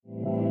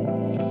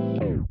Hi,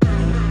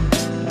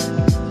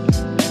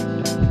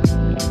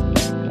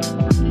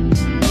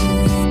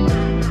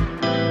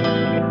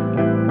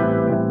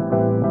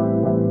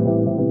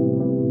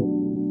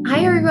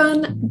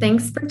 everyone.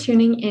 Thanks for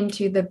tuning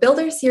into the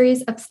Builder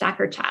series of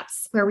Stacker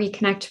Chats, where we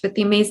connect with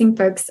the amazing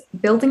folks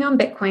building on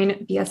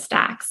Bitcoin via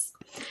stacks.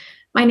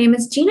 My name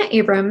is Gina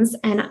Abrams,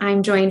 and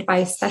I'm joined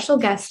by special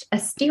guest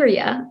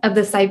Asteria of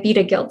the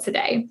Syvita Guild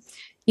today.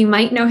 You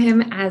might know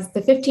him as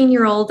the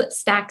 15-year-old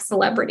stack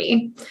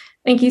celebrity.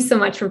 Thank you so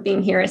much for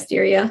being here,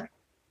 Asteria.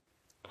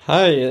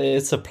 Hi,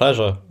 it's a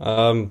pleasure.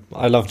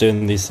 I love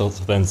doing these sorts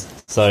of things,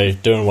 so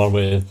doing one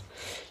with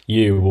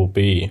you will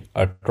be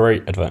a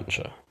great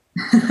adventure.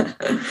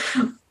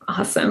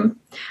 Awesome.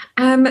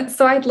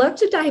 So I'd love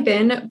to dive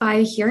in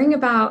by hearing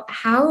about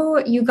how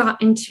you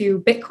got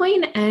into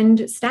Bitcoin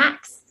and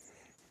stacks.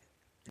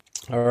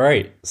 All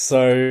right,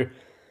 so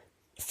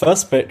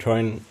first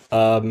Bitcoin.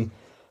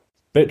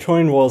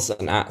 Bitcoin was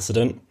an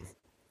accident.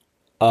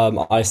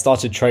 I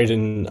started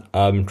trading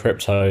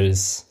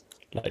cryptos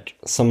like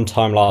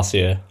sometime last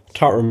year. I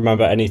can't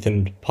remember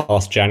anything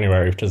past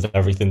January because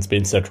everything's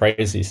been so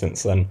crazy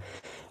since then.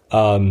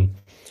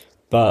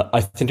 But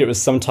I think it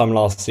was sometime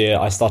last year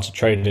I started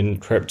trading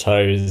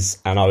cryptos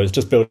and I was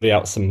just building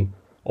out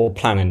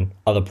planning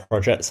other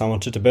projects I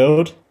wanted to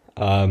build.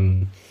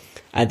 And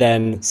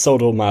then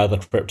sold all my other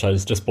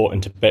cryptos, just bought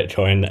into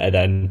Bitcoin and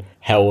then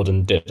held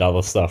and did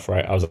other stuff,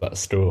 right? I was at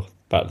school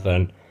back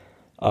then.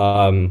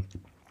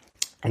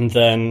 And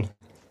then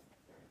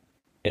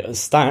it was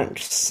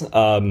stacks.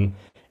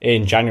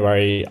 In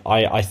January,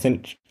 I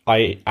think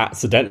I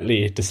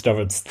accidentally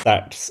discovered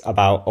stacks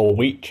about a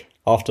week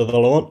after the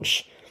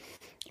launch.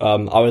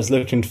 I was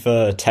looking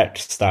for tech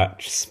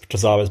stacks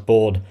because I was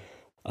bored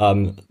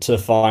to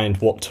find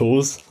what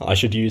tools I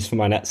should use for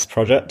my next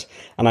project,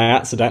 and I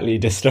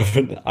accidentally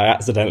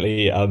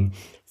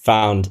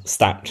found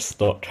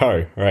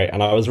stacks.co, right?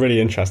 And I was really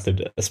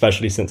interested,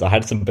 especially since I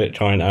had some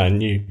Bitcoin and I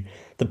knew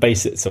the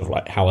basics of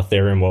like how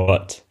Ethereum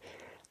worked.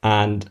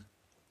 And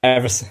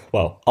after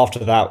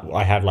that,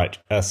 I had like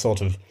a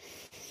sort of,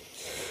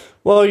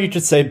 well, you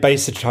could say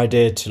basic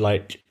idea to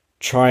like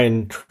try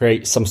and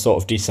create some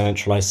sort of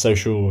decentralized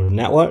social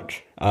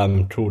network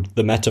called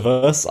the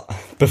Metaverse,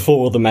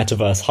 before the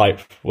Metaverse hype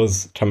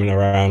was coming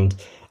around.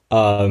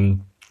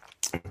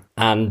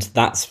 And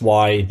that's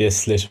why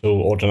this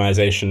little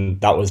organization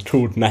that was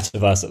called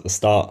Metaverse at the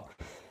start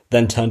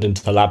then turned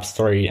into Labs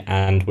 3,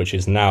 and which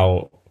is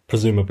now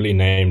presumably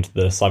named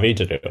the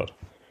Syvita Guild.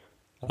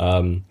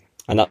 And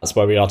that's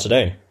where we are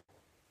today.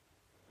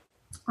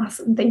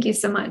 Awesome. Thank you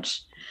so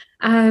much.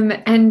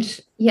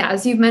 And yeah,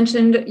 as you've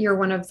mentioned, you're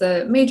one of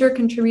the major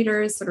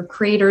contributors, sort of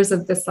creators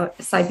of the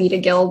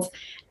Syvita Guild.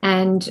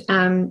 And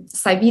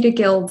Syvita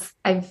Guild,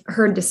 I've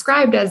heard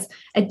described as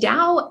a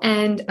DAO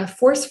and a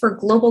force for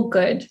global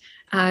good,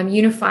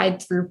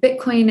 unified through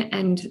Bitcoin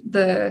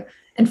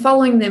and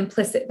following the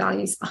implicit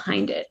values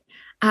behind it.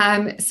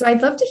 So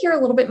I'd love to hear a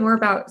little bit more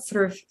about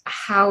sort of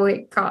how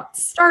it got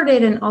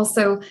started, and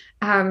also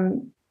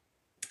I'd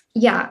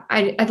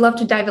love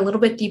to dive a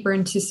little bit deeper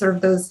into sort of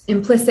those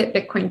implicit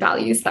Bitcoin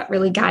values that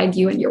really guide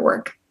you and your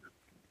work.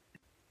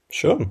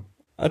 Sure.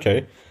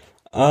 Okay.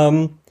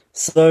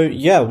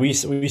 We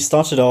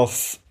started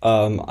off,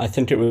 I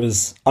think it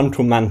was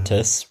Uncle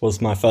Mantis was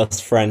my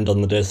first friend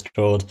on the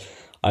Discord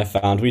I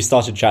found. We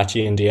started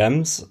chatting in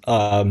DMs,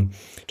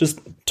 just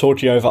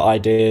talking over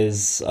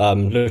ideas,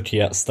 looking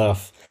at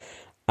stuff.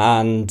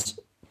 And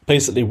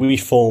basically we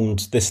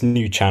formed this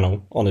new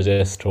channel on a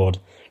Discord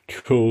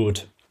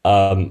called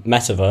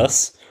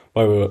Metaverse,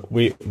 where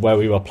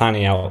we were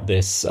planning out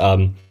this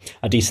a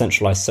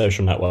decentralized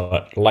social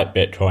network like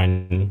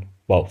Bitcoin,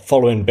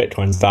 following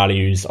Bitcoin's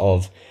values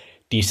of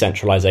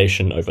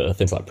decentralization over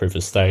things like proof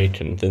of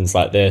stake and things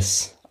like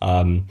this,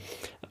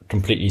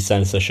 completely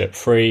censorship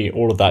free,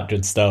 all of that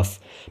good stuff.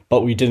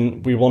 But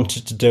we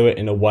wanted to do it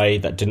in a way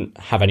that didn't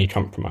have any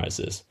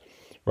compromises,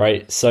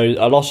 right? So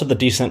a lot of the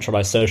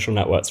decentralized social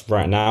networks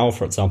right now,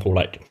 for example,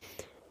 like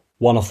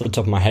one off the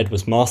top of my head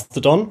was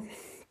Mastodon.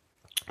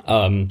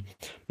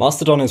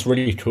 Mastodon is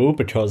really cool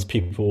because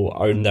people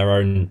own their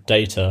own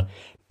data,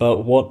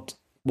 but what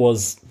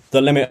was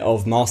the limit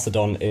of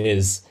Mastodon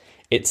is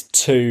it's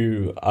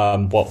too,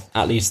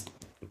 at least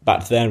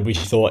back then we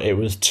thought it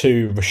was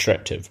too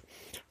restrictive,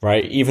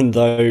 right? Even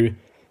though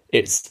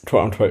it's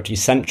quote unquote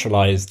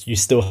decentralized, you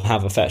still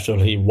have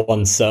effectively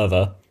one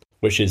server,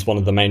 which is one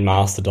of the main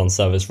Mastodon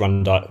servers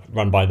run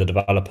by the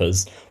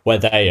developers, where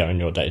they own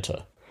your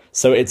data.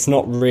 So it's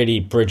not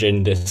really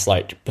bridging this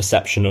like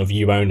perception of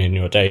you owning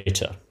your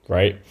data,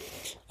 right?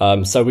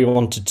 So we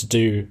wanted to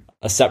do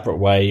a separate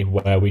way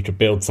where we could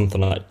build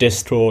something like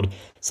Discord,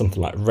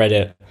 something like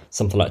Reddit,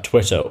 something like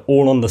Twitter,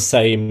 all on the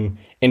same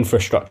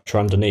infrastructure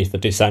underneath, the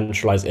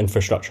decentralized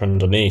infrastructure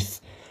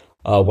underneath,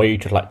 where you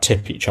could like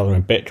tip each other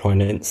in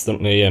Bitcoin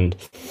instantly and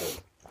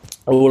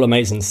all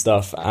amazing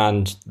stuff.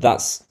 And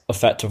that's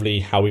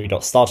effectively how we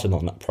got started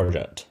on that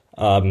project.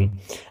 And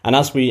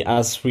as we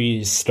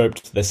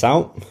scoped this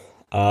out,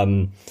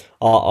 Our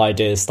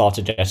ideas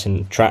started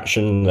getting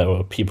traction. There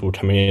were people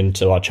coming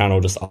into our channel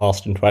just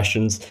asking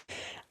questions.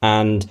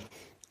 And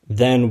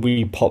then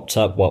I popped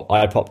up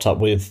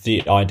with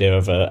the idea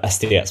of a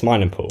SDX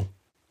mining pool,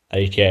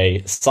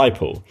 aka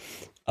SciPool.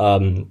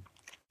 And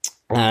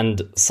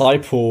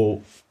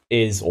SciPool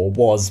is or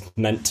was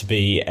meant to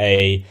be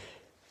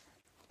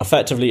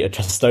effectively a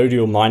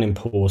custodial mining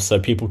pool, so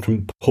people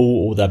can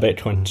pool all their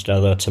Bitcoin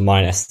together to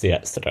mine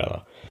SDX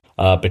together,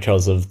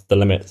 because of the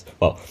limits.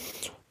 Well,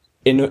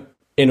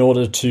 in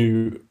order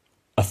to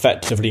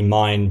effectively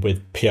mine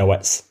with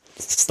POS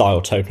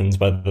style tokens,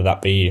 whether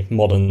that be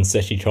modern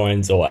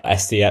CityCoins or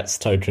SDX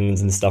tokens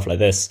and stuff like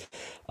this,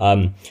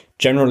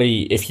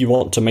 generally, if you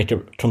want to make a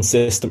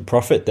consistent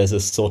profit, there's a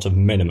sort of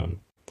minimum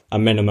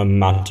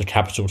amount of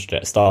capital to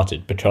get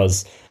started,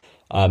 because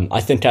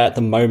I think at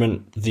the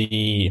moment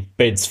the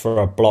bids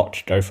for a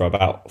block go for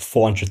about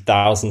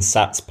 400,000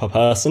 sats per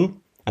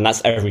person, and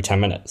that's every 10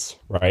 minutes,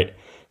 right?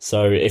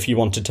 So if you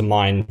wanted to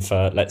mine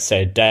for, let's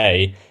say, a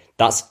day,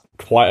 that's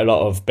quite a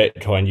lot of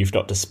Bitcoin you've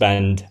got to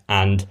spend,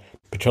 and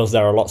because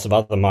there are lots of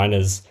other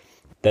miners,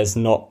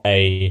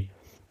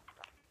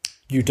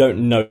 you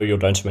don't know you're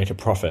going to make a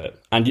profit.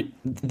 And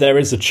there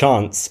is a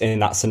chance in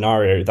that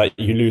scenario that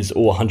you lose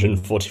all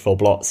 144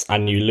 blocks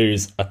and you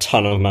lose a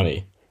ton of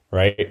money,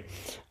 right?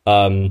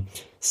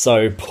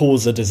 So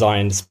pools are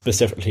designed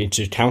specifically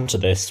to counter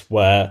this,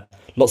 where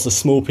lots of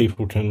small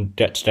people can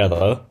get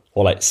together,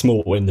 or like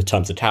small in the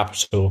terms of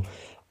capital,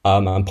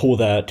 and pool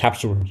their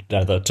capital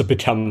together to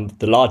become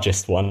the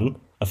largest one,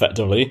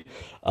 effectively.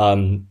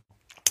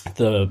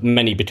 The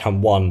many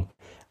become one,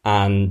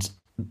 and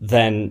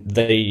then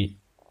they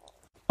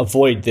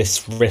avoid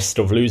this risk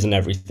of losing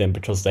everything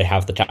because they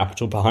have the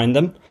capital behind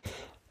them.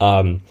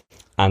 And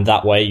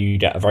that way you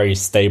get a very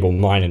stable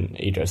mining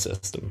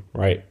ecosystem,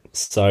 right?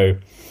 So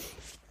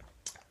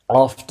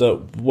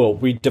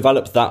we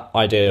developed that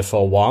idea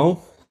for a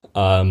while,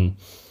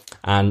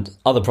 and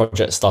other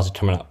projects started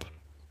coming up,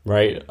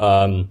 right?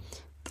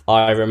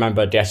 I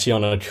remember getting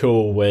on a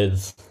call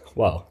with,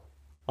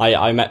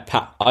 I met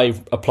Pat.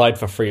 I applied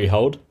for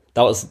Freehold.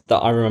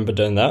 I remember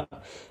doing that.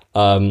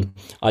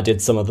 I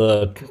did some of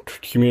the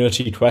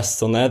community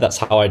quests on there. That's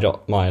how I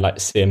got my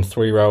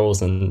CM3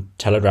 roles and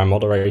Telegram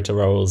moderator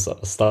roles at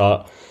the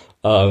start.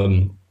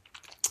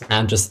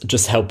 And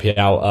just help you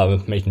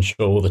out, making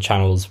sure all the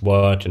channels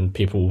work and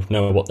people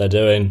know what they're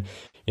doing.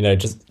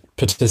 Just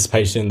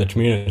participating in the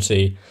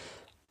community.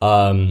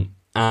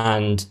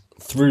 And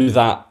through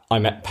that, I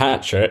met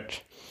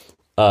Patrick.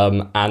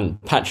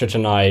 And Patrick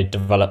and I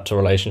developed a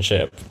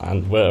relationship,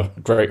 and we're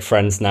great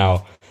friends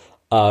now.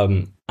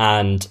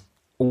 And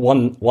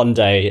one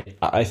day,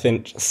 I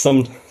think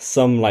some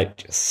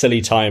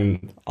silly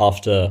time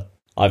after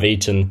I've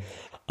eaten,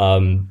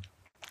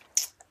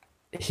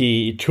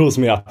 he calls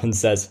me up and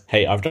says,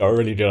 "Hey, I've got a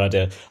really good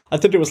idea." I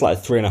think it was like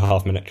a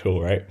 3.5-minute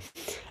call, right?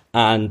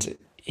 And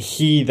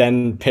he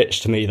then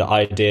pitched to me the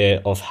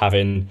idea of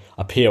having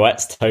a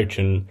POX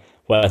token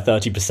where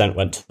 30%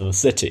 went to the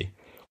city,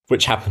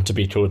 which happened to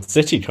be called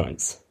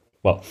CityCoins.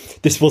 Well,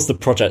 this was the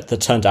project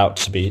that turned out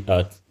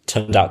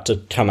to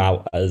come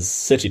out as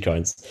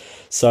CityCoins.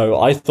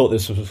 So I thought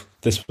this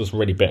was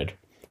really big,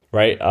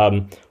 right?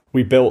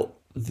 We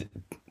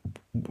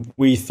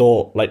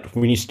thought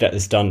we need to get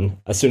this done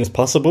as soon as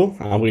possible,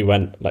 and we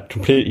went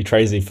completely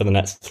crazy for the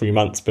next 3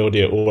 months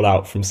building it all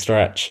out from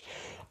scratch.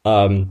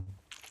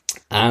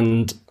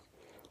 And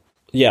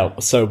yeah,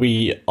 so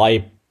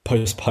I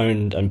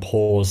postponed and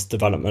paused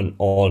development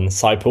on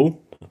SciPool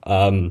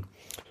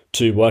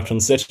to work on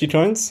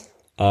CityCoins.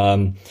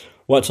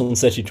 Worked on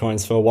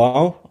CityCoins for a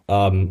while,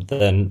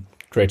 then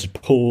created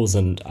pools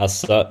and as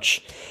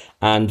such.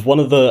 And one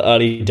of the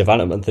early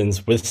development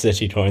things with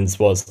CityCoins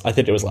was, I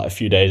think it was a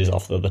few days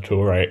after the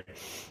tour, right?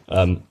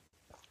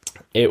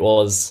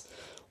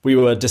 We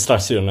were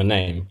discussing on a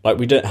name.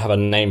 We didn't have a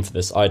name for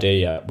this idea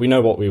yet. We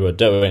know what we were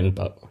doing,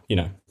 but,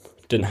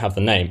 didn't have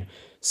the name.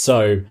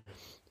 So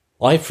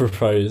I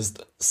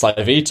proposed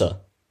Syvita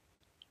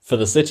for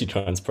the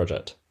CityCoins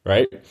project,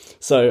 right?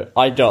 So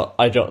I got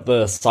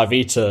the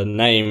Syvita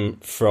name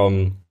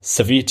from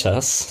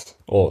Civitas,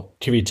 or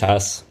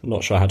Civitas,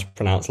 not sure how to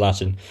pronounce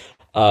Latin.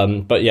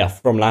 But yeah,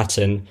 from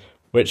Latin,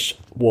 which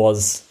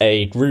was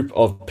a group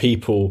of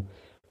people.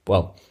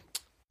 Well,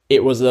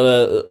 it was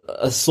a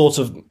sort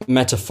of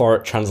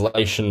metaphoric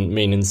translation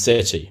meaning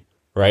city,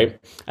 right?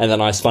 And then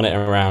I spun it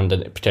around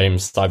and it became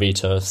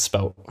Syvita,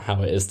 spelt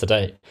how it is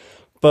today.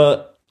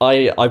 But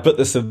I put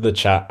this in the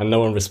chat and no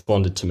one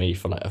responded to me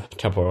for a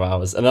couple of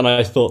hours. And then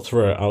I thought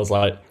through it. I was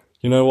like,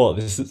 you know what?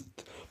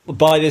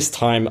 By this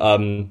time,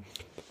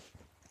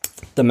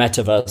 the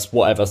metaverse,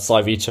 whatever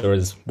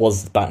Syvita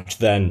was back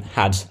then,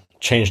 had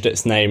changed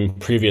its name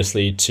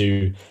previously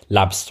to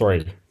Labs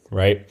 3,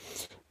 right?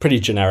 Pretty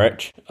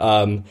generic.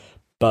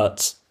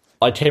 But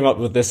I came up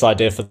with this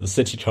idea for the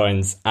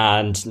CityCoins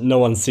and no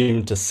one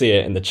seemed to see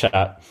it in the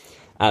chat.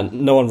 And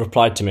no one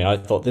replied to me. I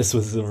thought this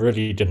was a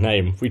really good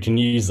name. We can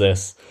use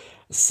this.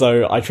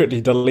 So I quickly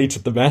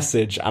deleted the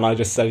message and I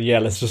just said, yeah,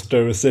 let's just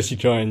go with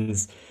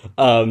CityCoins.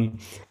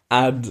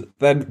 and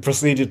then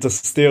proceeded to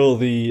steal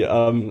the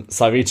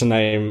Syvita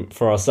name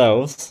for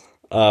ourselves,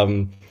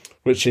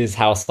 which is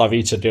how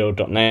Syvita Guild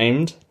got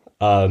named.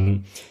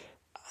 It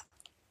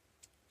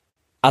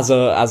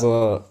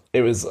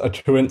was a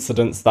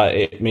coincidence that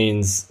it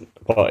means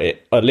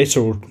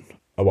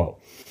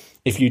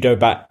if you go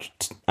back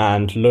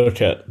and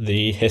look at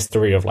the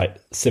history of like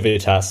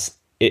Civitas,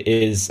 it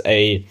is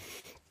they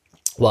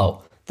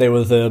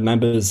were the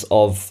members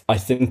of, I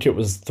think it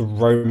was the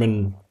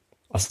Roman,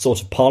 a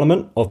sort of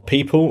parliament of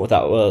people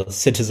that were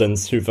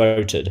citizens who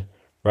voted,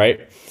 right?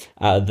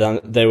 Then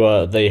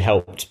they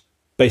helped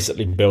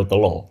basically build the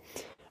law.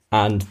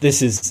 And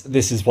this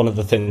is one of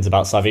the things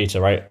about Syvita,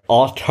 right?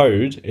 Our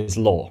code is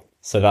law.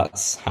 So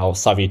that's how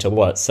Syvita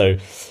works. So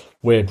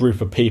we're a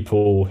group of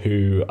people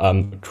who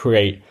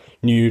create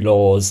new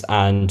laws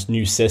and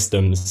new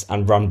systems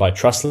and run by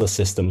trustless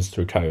systems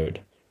through code,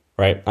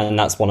 right? And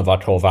that's one of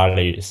our core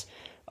values.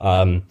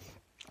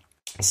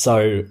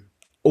 So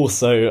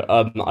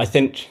also, I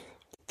think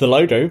the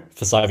logo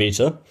for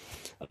Syvita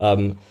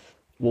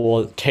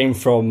came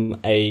from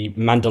a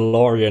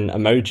Mandalorian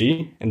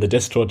emoji in the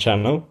Discord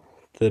channel,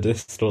 the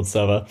Discord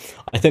server.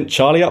 I think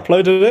Charlie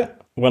uploaded it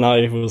when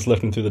I was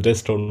looking through the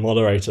Discord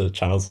moderator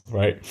channels,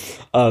 right?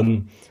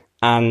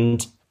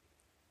 And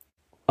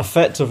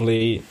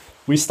effectively,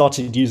 we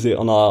started using it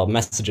on our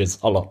messages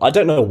a lot. I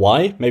don't know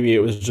why. Maybe it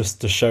was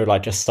just to show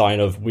like a sign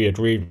of we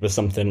agreed with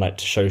something, like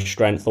to show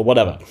strength or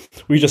whatever.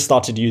 We just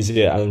started using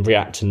it and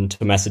reacting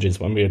to messages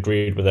when we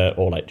agreed with it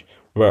or like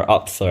we're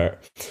up for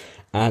it.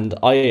 And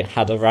I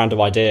had a random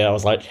idea. I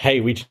was like,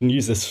 hey, we can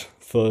use this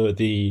for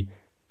the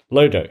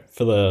logo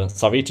for the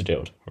Syvita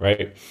Guild,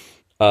 right?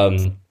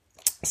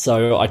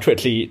 So I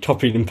quickly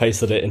copied and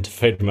pasted it into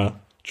Figma,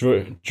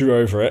 drew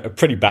over it a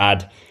pretty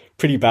bad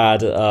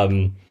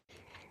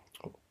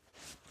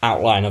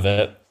outline of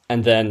it,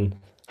 and then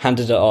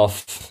handed it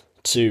off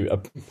to a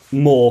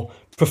more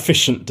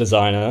proficient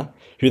designer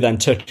who then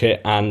took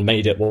it and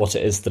made it what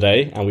it is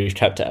today, and we've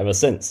kept it ever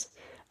since.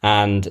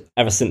 And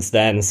ever since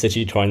then,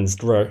 CityCoins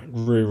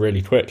grew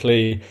really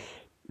quickly.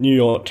 New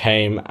York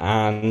came,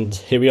 and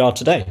here we are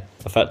today,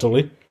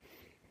 effectively.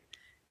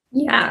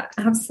 Yeah,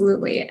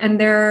 absolutely. And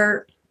there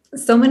are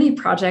so many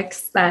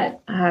projects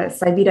that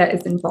Syvita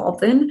is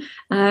involved in.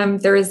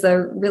 There is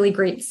a really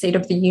great State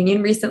of the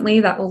Union recently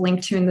that we'll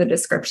link to in the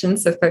description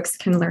so folks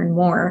can learn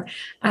more.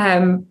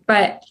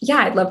 But yeah,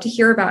 I'd love to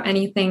hear about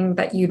anything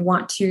that you'd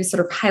want to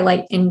sort of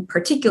highlight in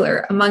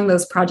particular among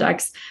those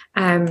projects,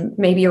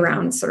 maybe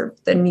around sort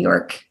of the New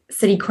York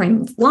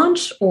CityCoins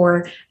launch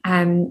or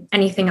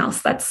anything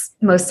else that's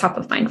most top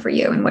of mind for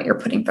you and what you're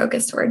putting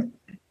focus toward.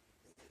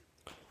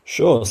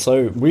 Sure.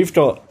 So we've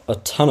got a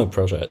ton of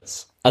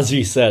projects. As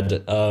you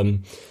said,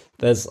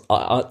 there's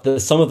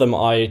some of them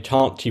I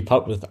can't keep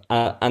up with,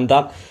 and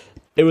that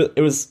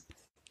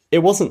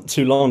it wasn't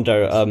too long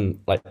ago.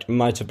 Like it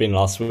might have been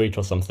last week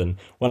or something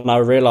when I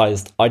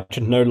realized I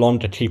could no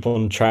longer keep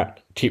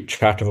track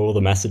of all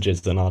the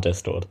messages in our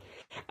Discord,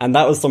 and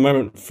that was the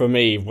moment for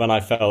me when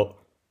I felt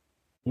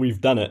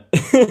we've done it.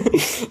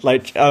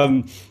 Like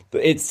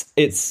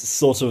it's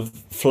sort of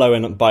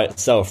flowing by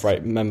itself,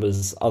 right?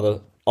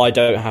 I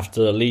don't have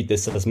to lead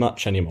this as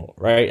much anymore,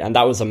 right? And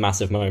that was a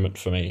massive moment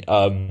for me.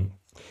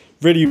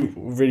 Really,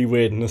 really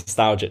weird,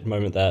 nostalgic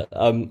moment there.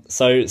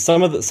 So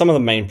some of the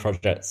main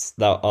projects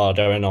that are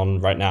going on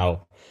right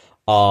now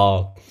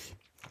are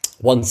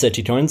one,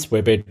 CityCoins.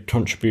 We're big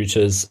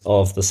contributors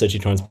of the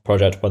CityCoins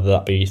project, whether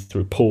that be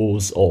through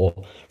pools or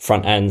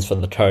front ends for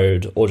the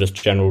code or just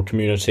general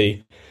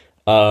community.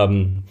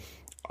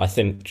 I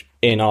think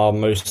in our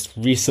most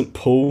recent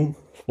pool,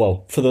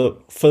 well, for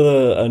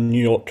the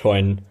New York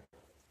coin,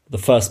 the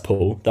first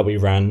pool that we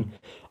ran,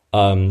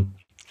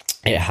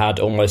 it had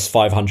almost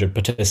 500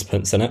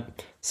 participants in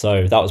it.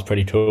 So that was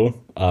pretty cool.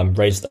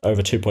 Raised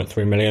over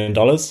 $2.3 million.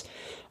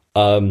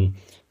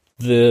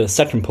 The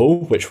second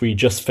pool, which we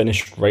just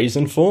finished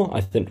raising for, I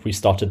think we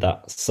started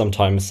that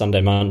sometime Sunday,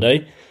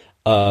 Monday.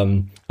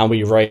 And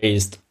we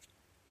raised,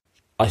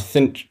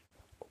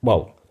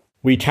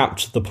 we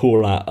capped the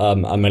pool at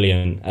 1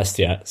 million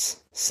STX.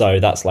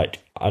 So that's like,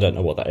 I don't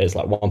know what that is,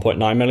 like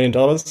 $1.9 million.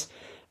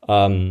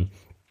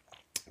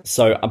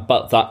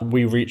 But that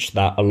we reached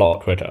that a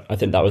lot quicker. I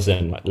think that was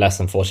in like less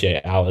than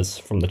 48 hours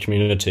from the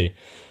community.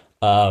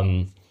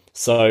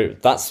 So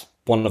that's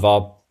one of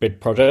our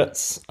big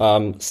projects.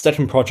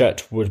 Second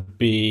project would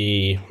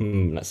be,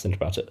 let's think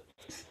about it.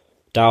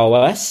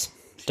 DAO-OS.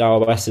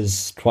 DAO-OS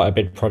is quite a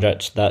big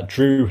project that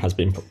Drew has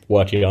been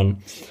working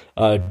on.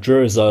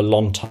 Drew is a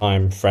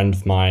long-time friend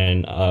of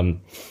mine.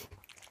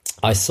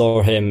 I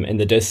saw him in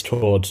the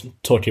Discord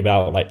talking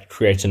about like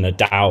creating a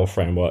DAO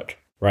framework.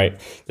 Right,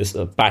 this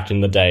back in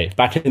the day.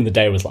 Back in the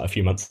day was like a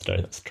few months ago.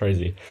 That's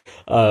crazy.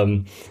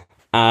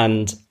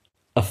 And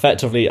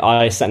effectively,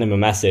 I sent him a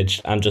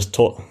message and just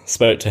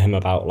spoke to him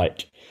about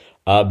like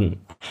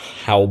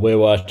how we're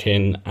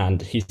working,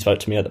 and he spoke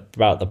to me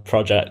about the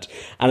project,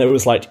 and it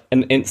was like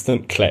an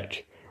instant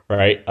click.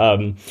 right?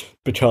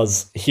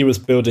 Because he was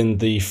building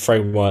the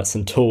frameworks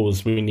and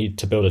tools we need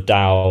to build a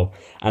DAO,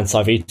 and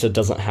Syvita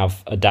doesn't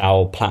have a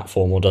DAO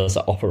platform or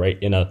doesn't operate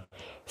in a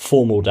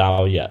formal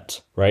DAO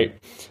yet, right?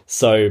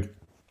 So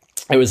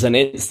it was an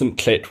instant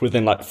click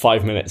within like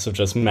 5 minutes of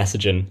just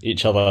messaging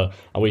each other,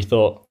 and we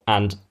thought,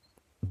 and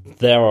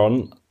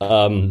thereon,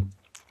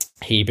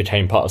 he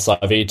became part of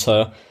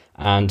Syvita,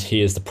 and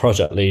he is the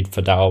project lead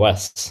for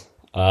DAOS,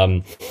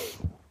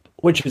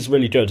 which is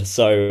really good.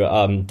 So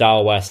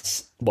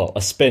DAOS, well,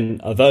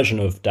 a version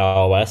of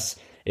DAOS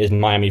is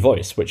Miami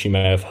Voice, which you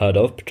may have heard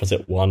of because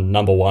it won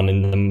 #1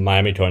 in the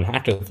Miami Coin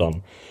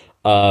Hackathon.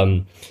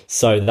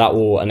 So that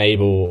will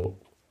enable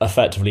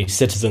effectively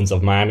citizens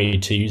of Miami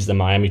to use the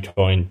Miami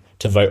coin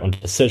to vote on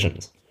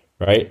decisions,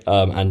 right?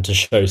 And to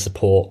show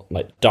support,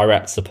 like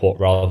direct support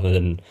rather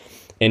than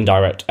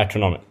indirect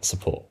economic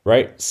support,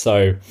 right?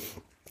 So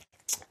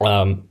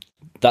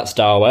that's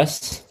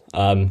DAOS.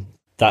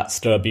 That's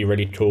going to be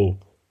really cool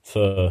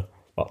for,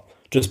 well,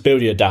 just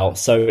building a DAO.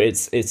 So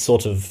it's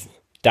sort of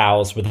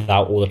DAOs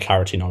without all the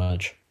clarity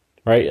knowledge,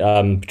 right?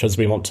 Because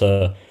we want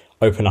to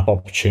open up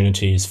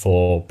opportunities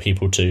for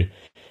people to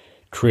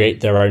create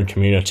their own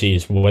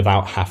communities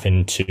without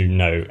having to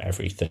know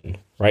everything,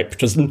 right?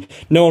 Because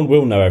no one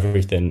will know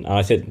everything. And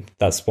I think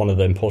that's one of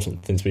the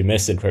important things we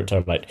miss in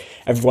crypto. Like,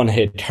 everyone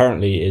here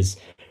currently is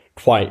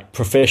quite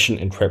proficient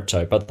in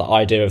crypto, but the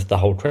idea of the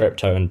whole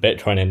crypto and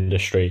Bitcoin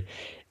industry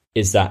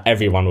is that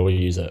everyone will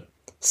use it.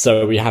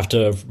 So we have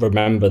to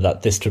remember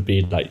that this could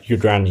be like your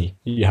granny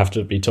you have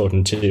to be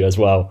talking to as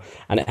well,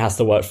 and it has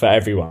to work for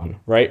everyone,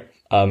 right?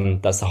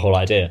 That's the whole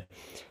idea.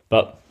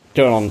 But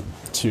going on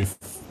too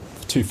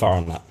far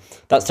on that.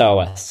 That's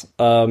DAOS.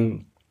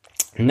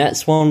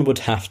 Next one would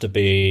have to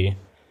be,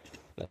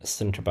 let's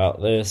think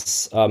about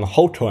this.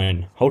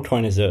 Wholecoin.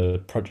 Wholecoin is a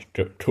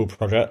cool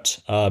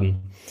project.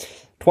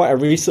 Quite a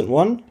recent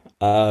one.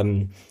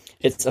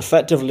 It's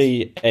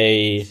effectively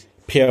a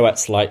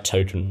POX-like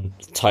token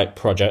type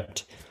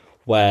project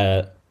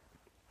where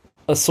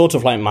a sort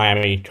of like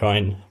Miami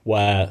coin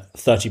where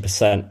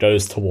 30%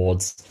 goes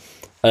towards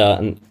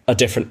a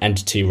different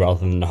entity rather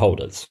than the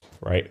holders,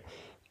 right?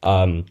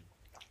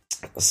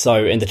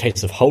 So in the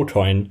case of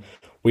Wholecoin,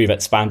 we've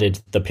expanded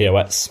the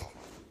POX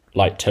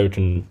like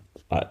token,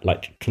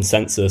 like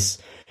consensus,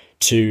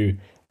 to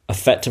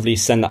effectively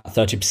send that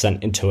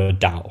 30% into a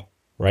DAO,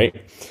 right?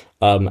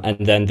 And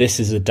then this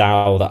is a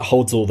DAO that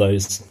holds all that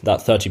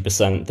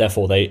 30%,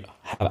 therefore they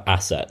have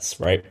assets,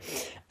 right?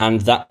 And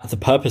that the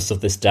purpose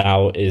of this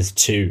DAO is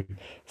to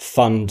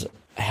fund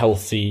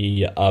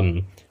healthy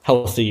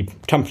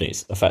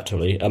companies,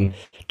 effectively,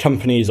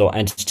 companies or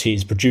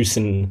entities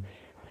producing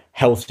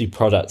healthy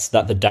products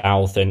that the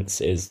DAO thinks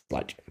is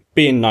like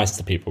being nice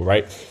to people,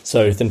 right?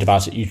 So think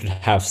about it. You could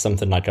have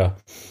something like a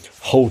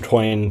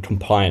Wholecoin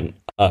compliant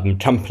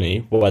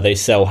company where they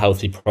sell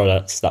healthy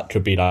products that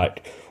could be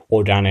like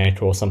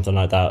organic or something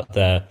like that.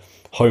 They're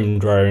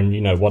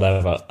homegrown,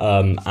 whatever.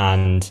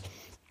 And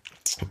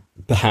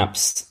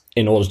perhaps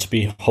in order to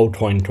be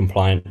Wholecoin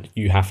compliant,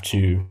 you have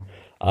to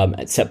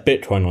accept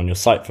Bitcoin on your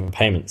site for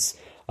payments.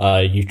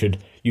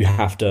 You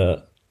have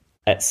to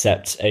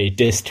accept a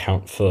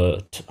discount for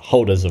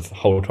holders of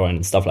Wholecoin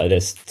and stuff like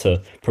this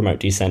to promote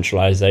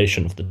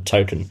decentralization of the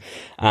token.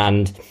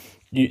 And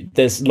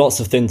there's lots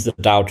of things that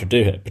DAO could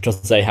do here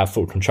because they have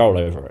full control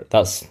over it.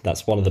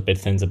 That's one of the big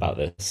things about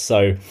this.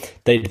 So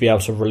they'd be able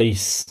to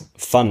release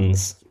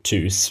funds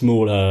to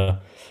smaller,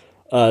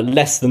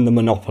 less than the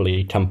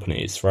monopoly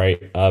companies, right?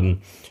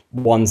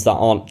 Ones that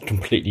aren't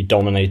completely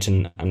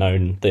dominating and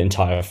own the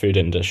entire food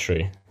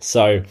industry.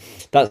 So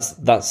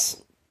that's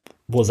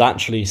was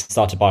actually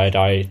started by a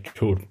guy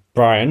called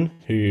Brian,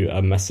 who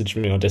messaged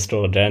me on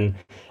Discord again,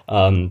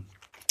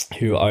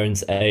 who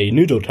owns a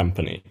noodle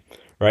company,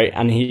 right?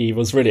 And he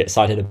was really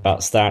excited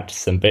about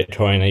stacks and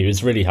Bitcoin. He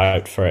was really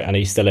hyped for it, and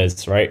he still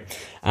is, right?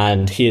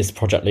 And he is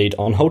project lead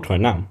on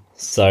Wholecoin now.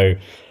 So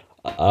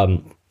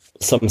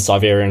some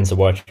Siberians are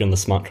working on the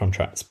smart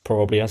contracts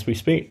probably as we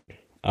speak.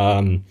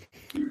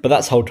 But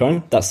that's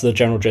Wholecoin. That's the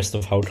general gist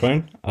of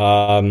Wholecoin.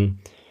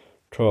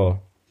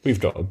 Cool.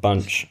 We've got a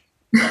bunch.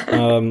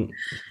 Do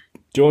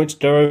you want me to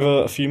go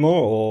over a few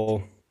more,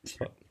 or?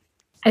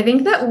 I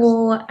think that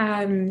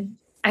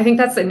I think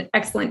that's an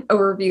excellent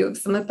overview of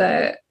some of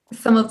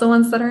the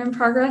ones that are in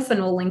progress,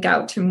 and we'll link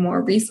out to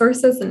more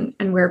resources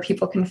and where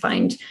people can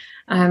find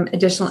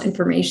additional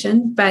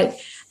information. But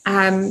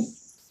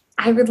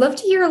I would love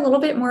to hear a little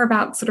bit more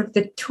about sort of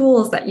the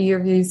tools that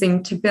you're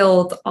using to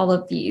build all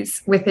of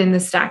these within the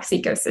Stacks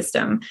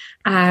ecosystem,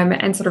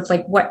 and sort of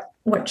like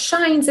what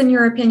shines in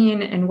your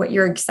opinion and what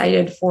you're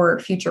excited for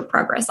future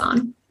progress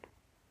on.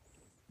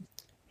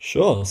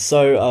 Sure.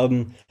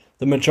 So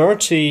the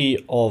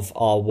majority of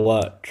our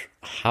work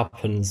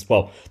happens,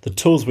 well, the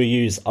tools we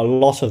use, a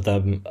lot of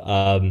them,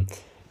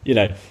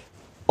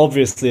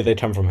 obviously they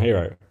come from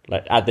Hiro.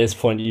 Like at this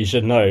point, you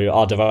should know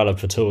our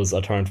developer tools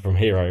are coming from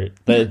Hiro.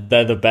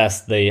 They're the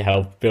best. They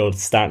help build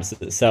Stacks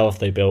itself.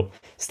 They built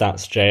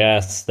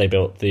Stacks.js. They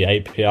built the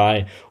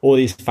API. All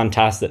these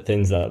fantastic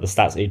things that the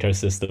Stacks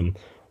ecosystem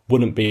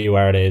wouldn't be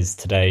where it is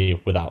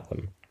today without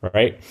them,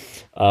 right?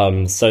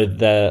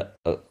 So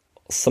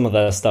some of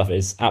their stuff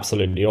is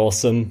absolutely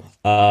awesome.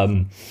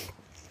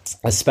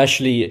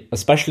 Especially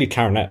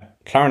Clarinet.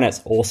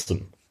 Clarinet's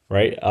awesome,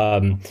 right?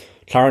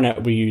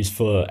 Clarinet we use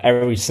for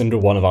every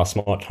single one of our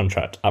smart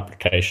contract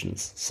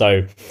applications.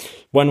 So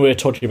when we're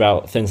talking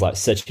about things like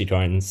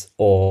CityCoins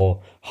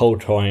or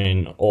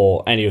Wholecoin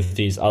or any of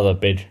these other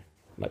big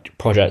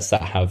projects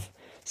that have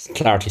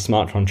Clarity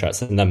smart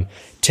contracts in them,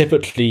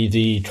 typically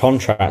the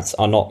contracts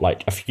are not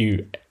a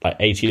few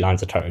 80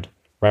 lines of code,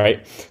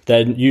 right?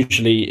 They're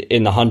usually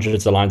in the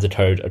hundreds of lines of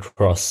code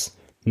across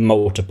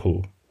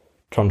multiple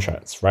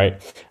contracts,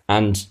 right?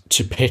 And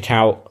to pick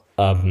out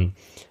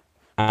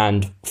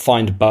and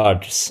find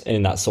bugs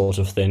in that sort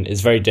of thing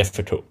is very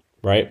difficult,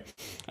 right?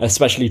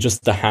 Especially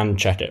just to hand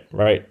check it,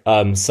 right?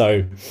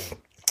 So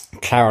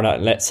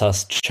Clarinet lets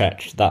us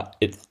check that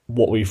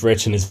what we've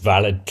written is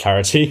valid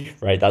clarity,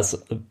 right? That's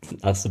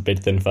the big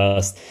thing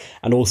first,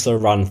 and also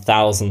run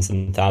thousands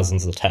and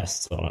thousands of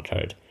tests on our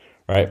code,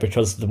 right?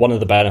 Because one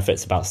of the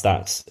benefits about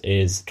stats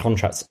is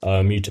contracts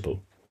are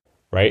immutable,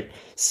 right?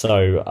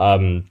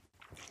 So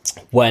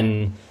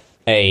when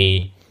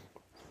a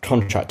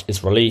contract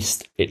is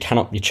released, it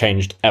cannot be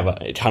changed ever.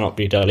 It cannot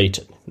be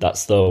deleted.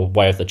 That's the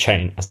way of the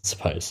chain, I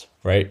suppose,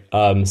 right?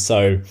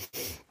 So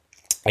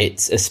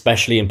it's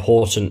especially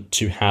important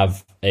to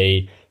have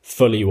a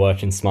fully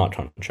working smart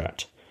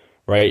contract,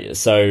 right?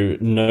 So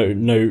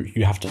no,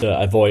 you have to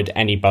avoid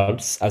any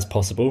bugs as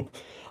possible.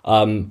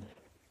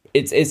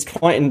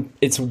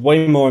 It's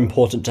way more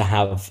important to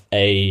have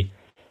a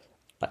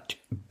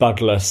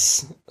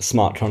bugless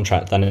smart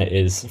contract than it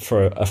is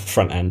for a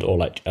front end or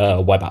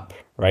a web app,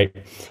 right?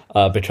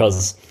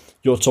 Because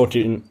you're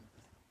talking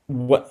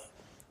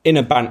in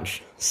a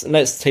bank.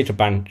 Let's take a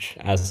bank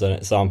as an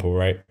example,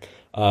 right?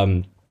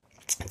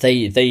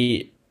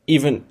 They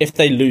even if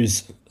they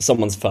lose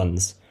someone's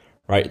funds,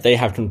 right, they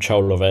have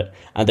control of it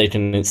and they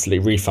can instantly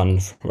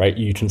refund, right?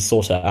 You can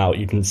sort it out,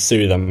 you can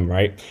sue them,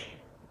 right?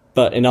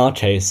 But in our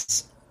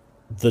case,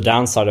 the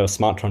downside of a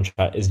smart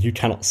contract is you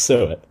cannot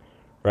sue it,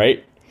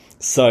 right?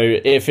 So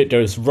if it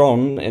goes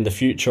wrong in the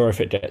future,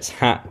 if it gets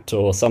hacked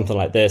or something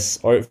like this,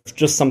 or if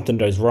just something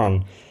goes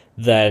wrong,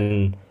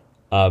 then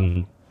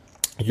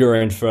you're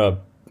in for a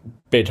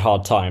big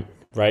hard time,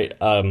 right?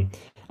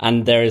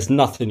 And there is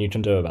nothing you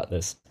can do about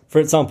this. For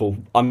example,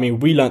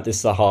 we learnt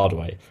this the hard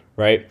way,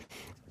 right?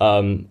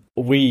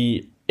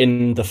 We,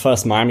 in the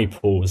first Miami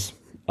pools,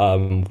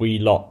 we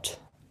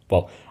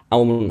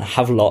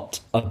have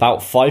locked about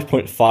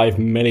 5.5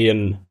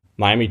 million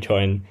Miami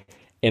coin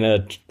in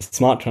a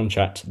smart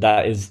contract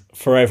that is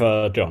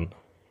forever gone,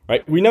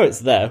 right? We know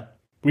it's there.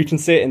 We can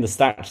see it in the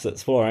stats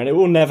that's for, and it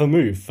will never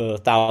move for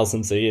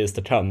thousands of years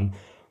to come,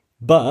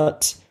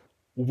 but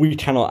we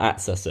cannot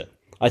access it.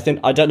 I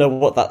don't know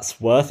what that's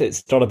worth.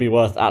 It's got to be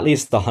worth at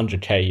least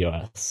 100k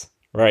US,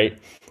 right?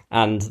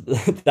 And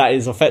that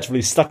is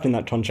effectively stuck in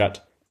that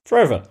contract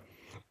forever.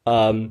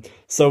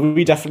 So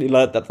we definitely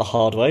learned that the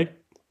hard way.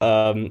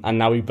 And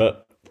now we put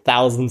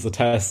thousands of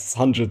tests,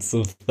 hundreds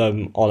of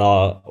them on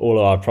all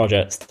of our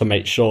projects to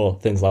make sure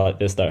things like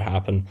this don't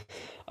happen.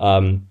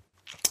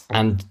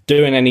 And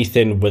doing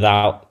anything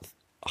without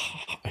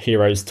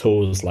Hiro's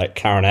tools like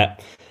Clarinet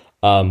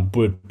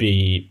would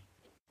be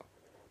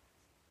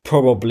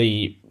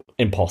probably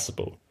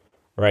impossible,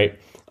 right?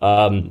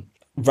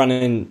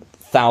 Running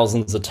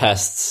thousands of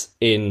tests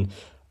in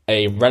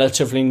a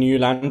relatively new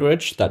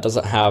language that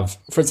doesn't have,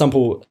 for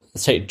example,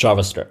 take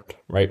JavaScript,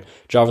 right?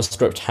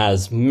 JavaScript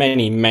has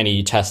many,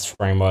 many test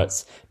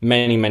frameworks,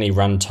 many, many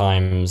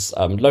runtimes,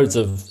 loads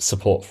of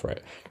support for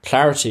it.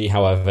 Clarity,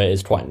 however,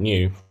 is quite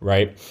new,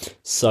 right?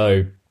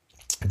 So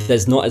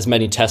there's not as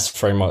many test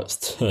frameworks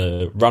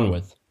to run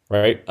with,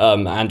 right?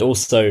 And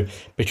also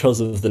because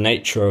of the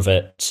nature of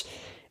it,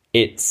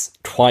 it's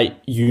quite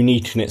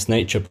unique in its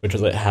nature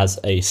because it has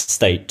a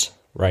state,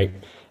 right?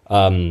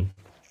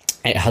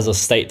 It has a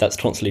state that's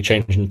constantly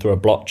changing through a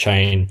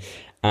blockchain,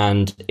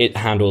 and it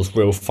handles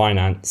real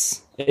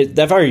finance.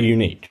 They're very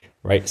unique,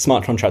 right?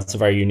 Smart contracts are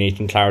very unique,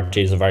 and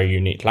Clarity is a very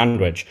unique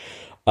language.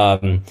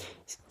 And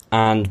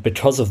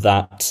because of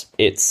that,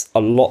 it's a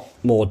lot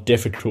more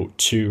difficult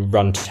to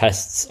run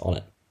tests on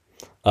it.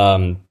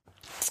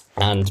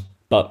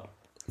 But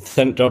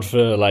thank God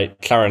for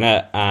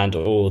Clarinet and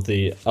all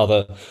the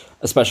other,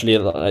 especially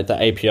the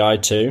API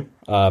too.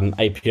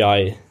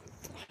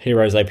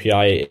 Hiro's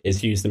API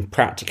is used in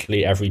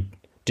practically every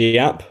D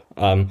app,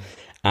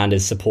 and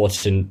is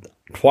supported in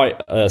quite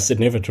a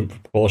significant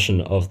proportion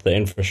of the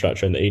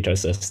infrastructure in the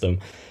ecosystem,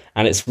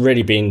 and it's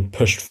really being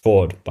pushed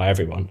forward by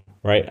everyone,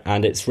 right?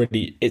 And it's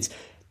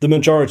the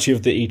majority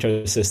of the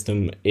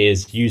ecosystem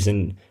is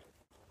using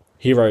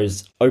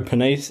Hiro's open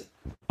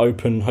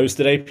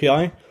hosted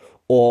API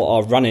or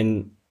are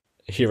running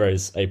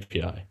Hiro's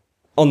API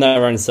on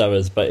their own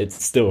servers, but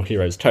it's still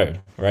Hiro's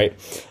code, right?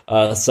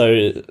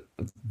 So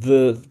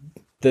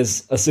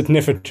there's a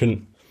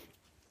significant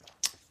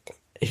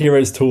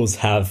Hiro's tools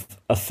have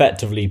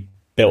effectively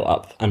built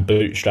up and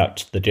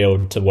bootstrapped the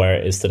guild to where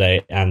it is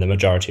today and the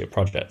majority of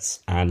projects.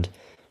 And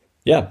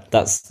Yeah,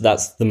 that's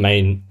the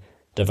main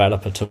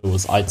developer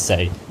tools I'd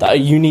say that are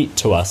unique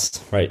to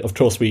us, right? Of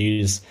course, we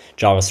use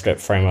JavaScript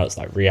frameworks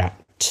like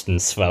React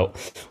and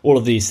Svelte. All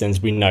of these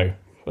things we know,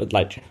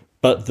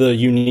 but the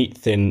unique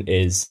thing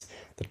is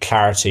the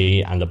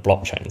clarity and the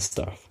blockchain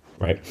stuff,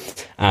 right?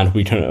 And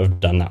we couldn't have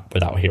done that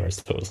without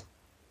Hiro's tools.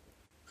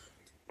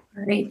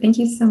 Great, thank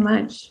you so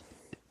much.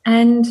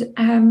 And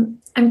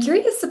I'm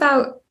curious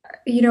about,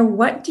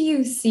 what do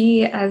you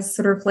see as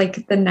sort of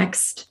like the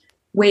next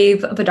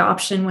wave of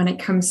adoption when it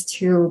comes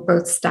to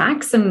both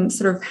stacks and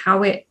sort of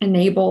how it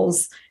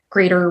enables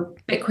greater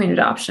Bitcoin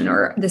adoption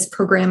or this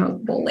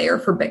programmable layer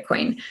for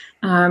Bitcoin?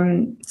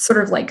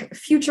 Sort of like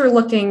future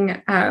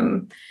looking,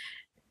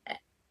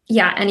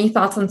 any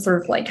thoughts on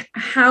sort of like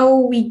how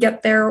we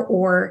get there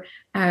or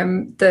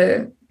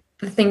the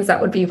things that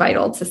would be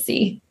vital to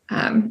see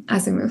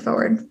as we move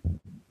forward?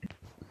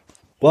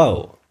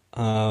 Well,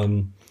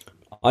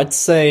 I'd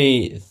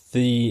say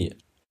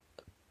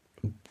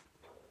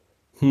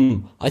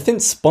I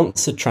think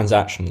sponsored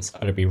transactions are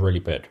going to be really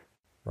big,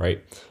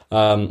 right?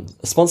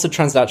 Sponsored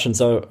transactions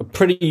are a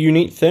pretty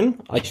unique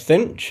thing, I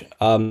think.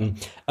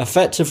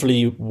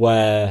 Effectively,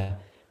 where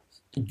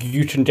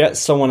you can get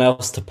someone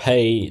else to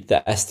pay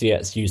the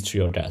SDX used for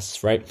your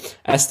gas, right?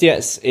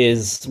 SDX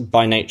is,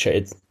 by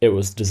nature, it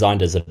was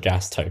designed as a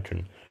gas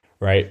token,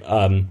 right?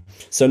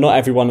 So not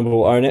everyone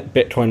will own it.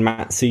 Bitcoin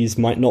maxis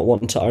might not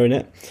want to own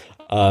it.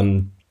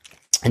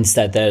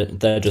 Instead,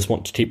 they just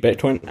want to keep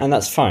Bitcoin, and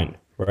that's fine,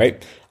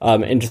 right?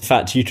 In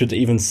fact, you could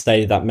even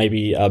say that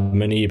maybe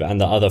Manib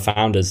and the other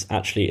founders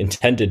actually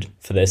intended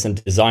for this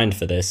and designed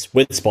for this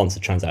with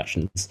sponsored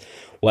transactions,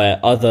 where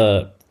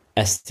other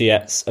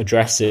SDX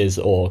addresses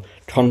or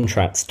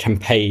contracts can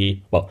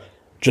pay, well,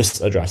 just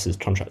addresses,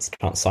 contracts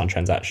can't sign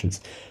transactions.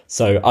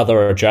 So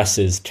other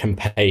addresses can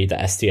pay the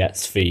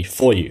SDX fee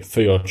for you,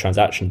 for your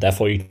transaction.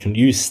 Therefore, you can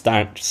use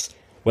stacks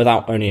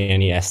without owning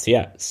any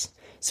SDX.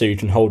 So you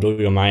can hold all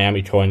your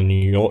Miami coin and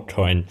New York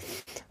coin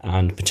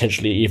and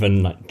potentially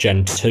even like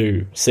Gen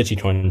 2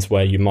 CityCoins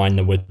where you mine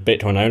them with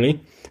Bitcoin only.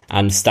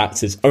 And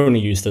stacks is only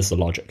used as the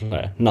logic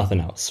layer, nothing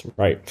else,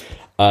 right?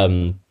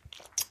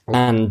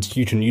 And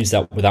you can use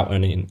that without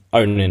owning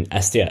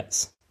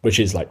SDX, which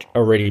is like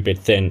a really big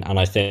thing. And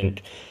I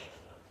think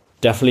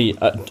definitely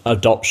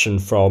adoption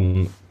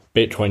from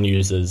Bitcoin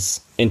users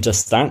into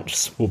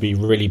stacks will be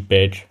really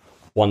big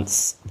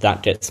once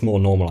that gets more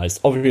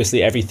normalized.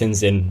 Obviously,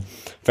 everything's in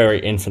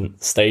very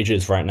infant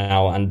stages right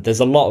now, and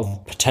there's a lot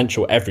of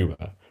potential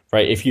everywhere,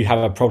 right? If you have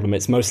a problem,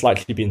 it's most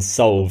likely being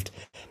solved,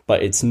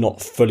 but it's not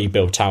fully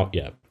built out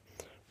yet,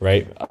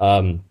 right?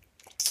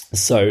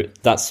 So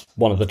that's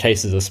one of the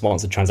cases of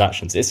sponsored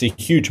transactions. It's a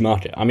huge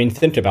market. I mean,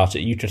 think about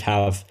it. You could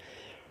have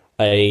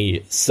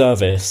a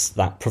service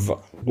that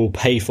will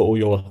pay for all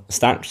your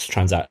stacked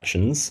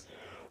transactions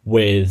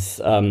with,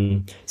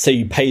 say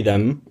you pay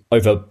them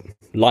over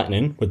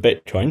Lightning with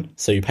Bitcoin.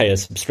 So you pay a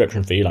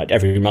subscription fee like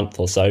every month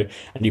or so,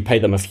 and you pay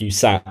them a few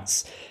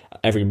sats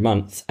every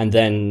month, and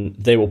then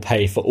they will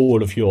pay for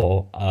all of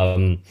your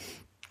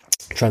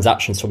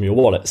transactions from your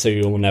wallet, so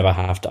you'll never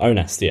have to own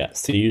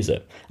SDX to use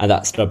it. And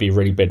that's going to be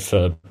really big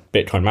for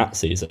Bitcoin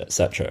maxis,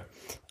 etc.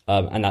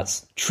 And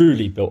that's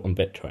truly built on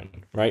Bitcoin,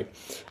 right?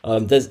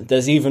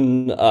 There's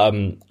even,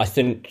 I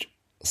think,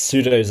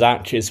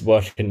 Sudo is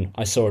working.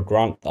 I saw a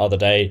grant the other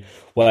day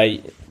where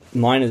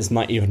miners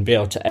might even be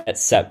able to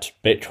accept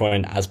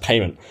Bitcoin as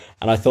payment.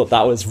 And I thought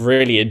that was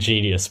really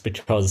ingenious,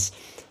 because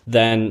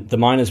then the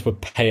miners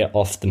would pay it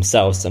off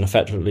themselves and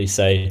effectively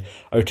say,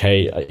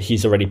 okay,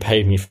 he's already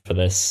paid me for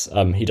this.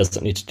 He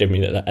doesn't need to give me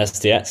the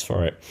SDX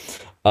for it.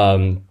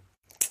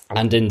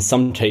 And in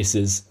some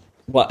cases,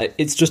 well,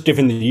 it's just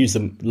giving the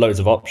user loads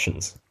of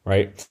options,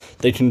 right?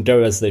 They can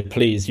go as they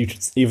please. You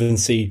could even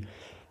see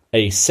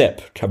a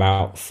SIP come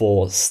out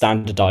for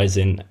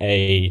standardizing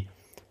a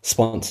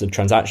sponsored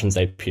transactions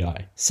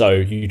API. So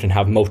you can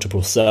have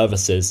multiple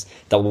services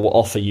that will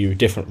offer you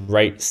different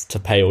rates to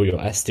pay all your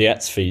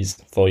SDX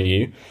fees for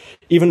you.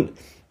 Even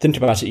think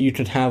about it, you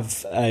could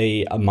have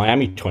a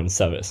Miami coin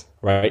service,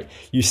 right?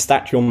 You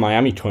stack your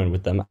Miami coin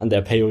with them and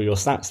they'll pay all your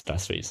stacks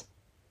fees,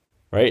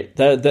 right?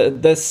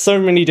 There's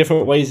so many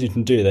different ways you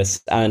can do this.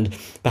 And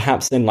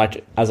perhaps in,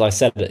 like, as I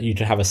said, you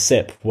can have a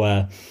SIP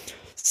where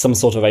some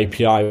sort of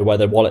API where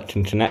the wallet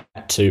can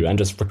connect to and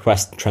just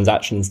request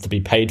transactions to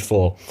be paid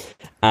for.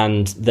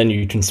 And then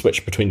you can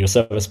switch between your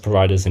service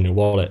providers in your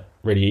wallet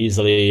really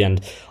easily. And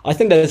I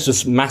think there's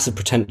just massive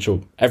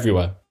potential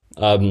everywhere,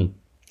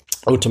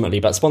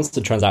 ultimately. But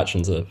sponsored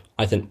transactions are,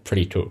 I think,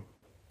 pretty cool.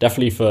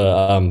 Definitely for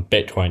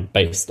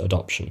Bitcoin-based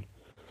adoption.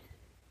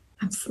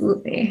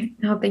 Absolutely.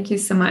 No, thank you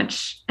so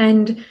much.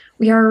 And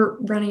we are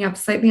running up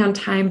slightly on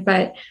time,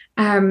 but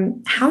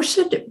how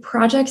should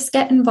projects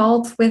get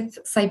involved with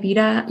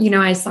Syvita?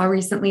 I saw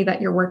recently that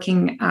you're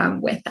working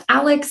with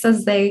Alex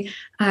as they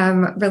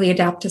really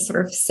adapt to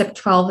sort of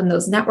SIP12 and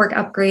those network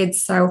upgrades.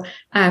 So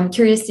I'm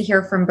curious to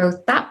hear from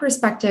both that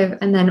perspective,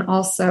 and then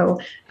also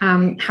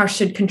how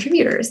should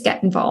contributors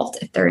get involved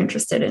if they're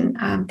interested in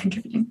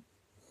contributing?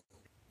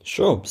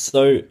 Sure.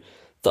 So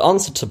the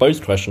answer to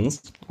both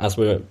questions, as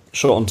we're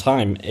short on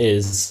time,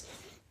 is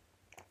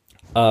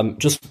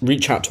just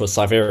reach out to a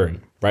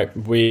Siberian, right?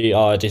 We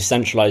are a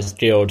decentralized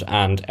guild,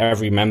 and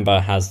every member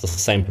has the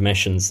same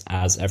permissions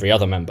as every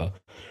other member,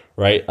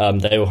 right?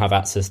 They all have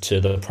access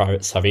to the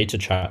private Syvita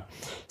chat.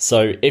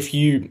 So if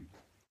you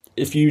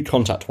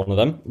contact one of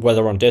them,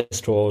 whether on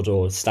Discord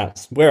or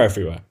Stats, we're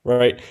everywhere,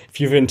 right?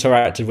 If you've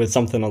interacted with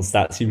something on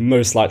Stats, you've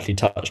most likely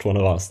touched one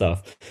of our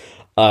stuff.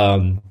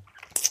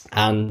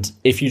 And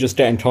if you just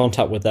get in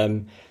contact with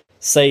them,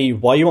 say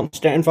why you want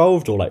to get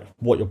involved, or like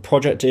what your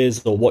project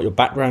is, or what your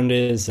background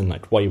is, and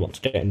like why you want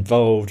to get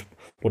involved,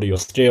 what are your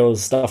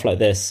skills, stuff like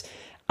this.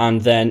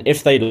 And then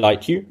if they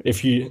like you,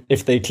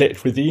 if they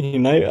clicked with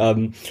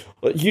you,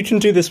 you can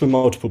do this with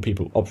multiple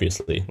people,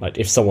 obviously. Like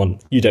if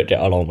you don't get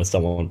along with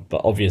someone,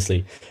 but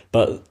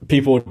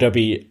people would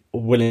be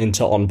willing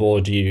to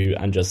onboard you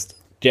and just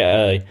get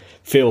a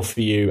feel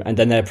for you, and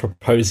then they'll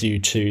propose you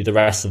to the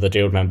rest of the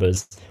guild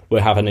members.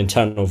 We'll have an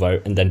internal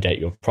vote and then get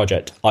your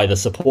project either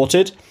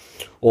supported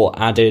or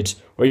added,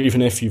 or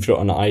even if you've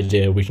got an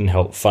idea, we can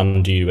help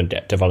fund you and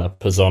get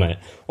developers on it.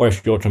 Or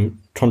if you're a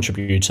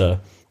contributor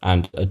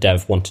and a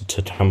dev wanted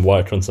to come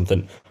work on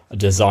something, a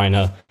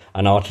designer,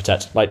 an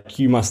architect, like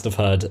you must have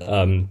heard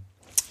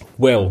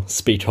Will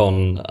speak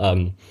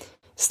on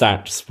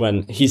Stacks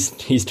when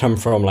he's come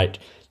from like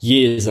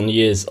years and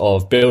years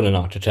of building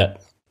architecture,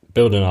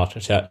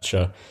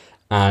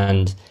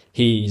 and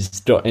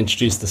he's got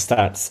introduced to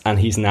Stats, and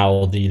he's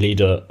now the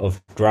leader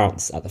of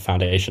grants at the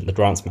foundation, the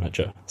grants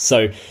manager.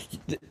 So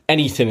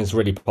anything is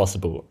really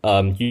possible.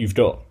 You've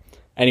got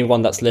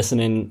anyone that's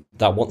listening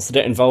that wants to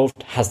get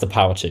involved has the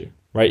power to,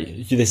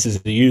 right? This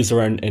is the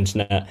user-owned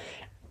internet.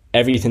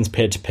 Everything's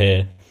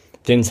peer-to-peer.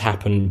 Things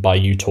happen by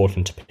you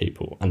talking to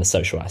people and the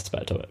social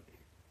aspect of it.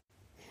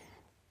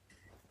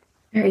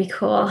 Very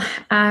cool.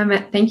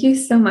 Thank you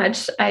so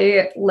much.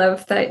 I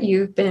love that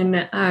you've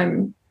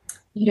been,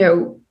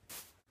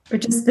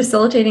 just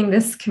facilitating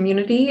this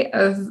community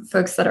of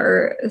folks that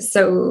are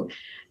so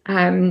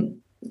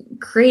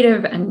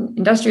creative and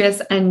industrious.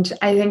 And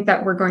I think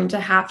that we're going to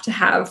have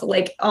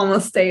like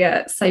almost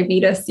a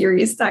Syvita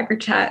series Stacker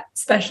Chat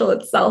special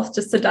itself,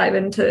 just to dive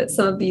into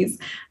some of these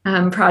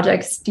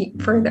projects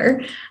deep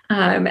further,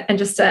 and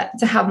just to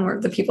have more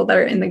of the people that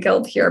are in the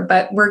guild here.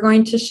 But we're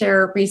going to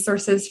share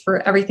resources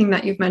for everything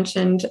that you've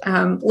mentioned,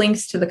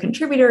 links to the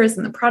contributors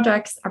and the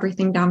projects,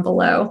 everything down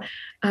below.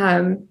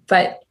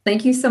 But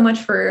thank you so much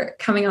for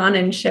coming on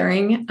and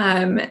sharing.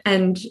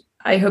 And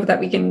I hope that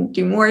we can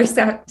do more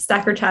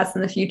Stacker Chats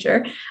in the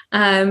future.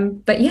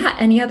 But yeah,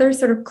 any other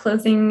sort of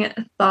closing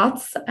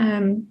thoughts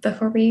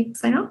before we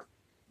sign off?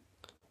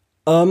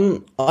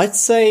 I'd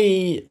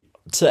say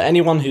to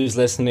anyone who's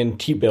listening,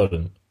 keep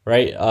building,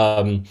 right?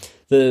 I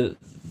think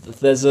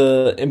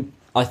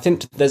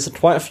there's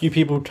quite a few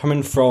people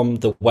coming from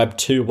the Web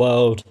 2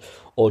 world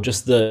or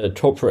just the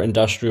corporate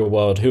industrial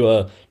world who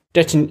are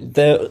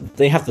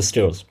they have the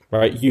skills,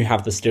 right? You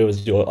have the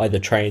skills. You're either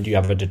trained, you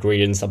have a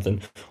degree in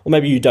something, or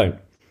maybe you don't.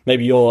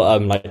 Maybe you're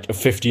like a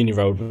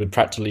 15-year-old with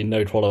practically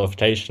no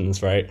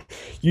qualifications, right?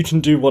 You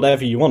can do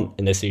whatever you want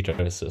in this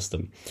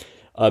ecosystem.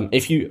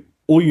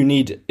 All you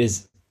need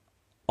is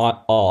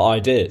are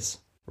ideas,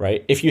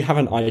 right? If you have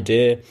an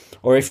idea,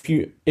 or if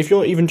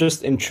you're even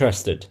just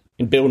interested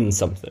in building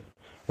something,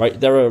 right?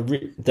 There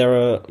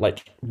are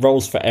like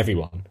roles for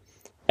everyone,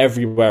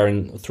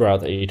 everywhere throughout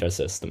the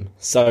ecosystem.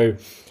 So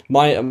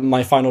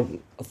my final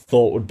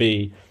thought would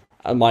be,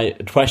 my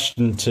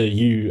question to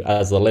you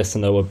as a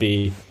listener would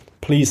be,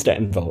 please get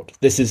involved.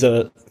 This is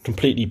a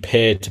completely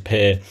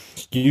peer-to-peer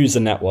user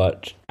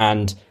network,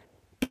 and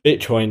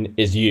Bitcoin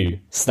is you.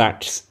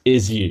 Stacks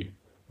is you,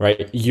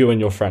 right? You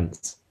and your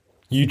friends.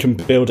 You can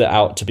build it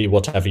out to be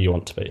whatever you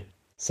want to be.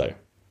 So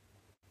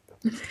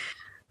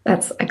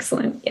that's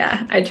excellent.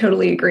 Yeah, I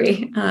totally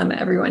agree.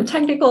 Everyone,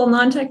 technical,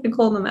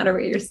 non-technical, no matter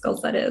what your skill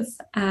set is.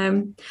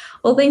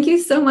 Well, thank you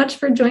so much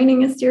for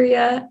joining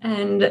Asteria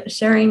and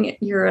sharing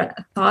your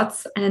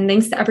thoughts. And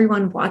thanks to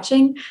everyone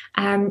watching.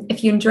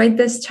 If you enjoyed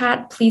this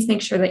chat, please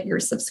make sure that you're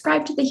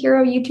subscribed to the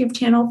Hiro YouTube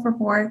channel for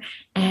more.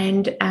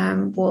 And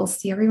we'll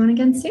see everyone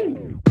again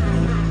soon.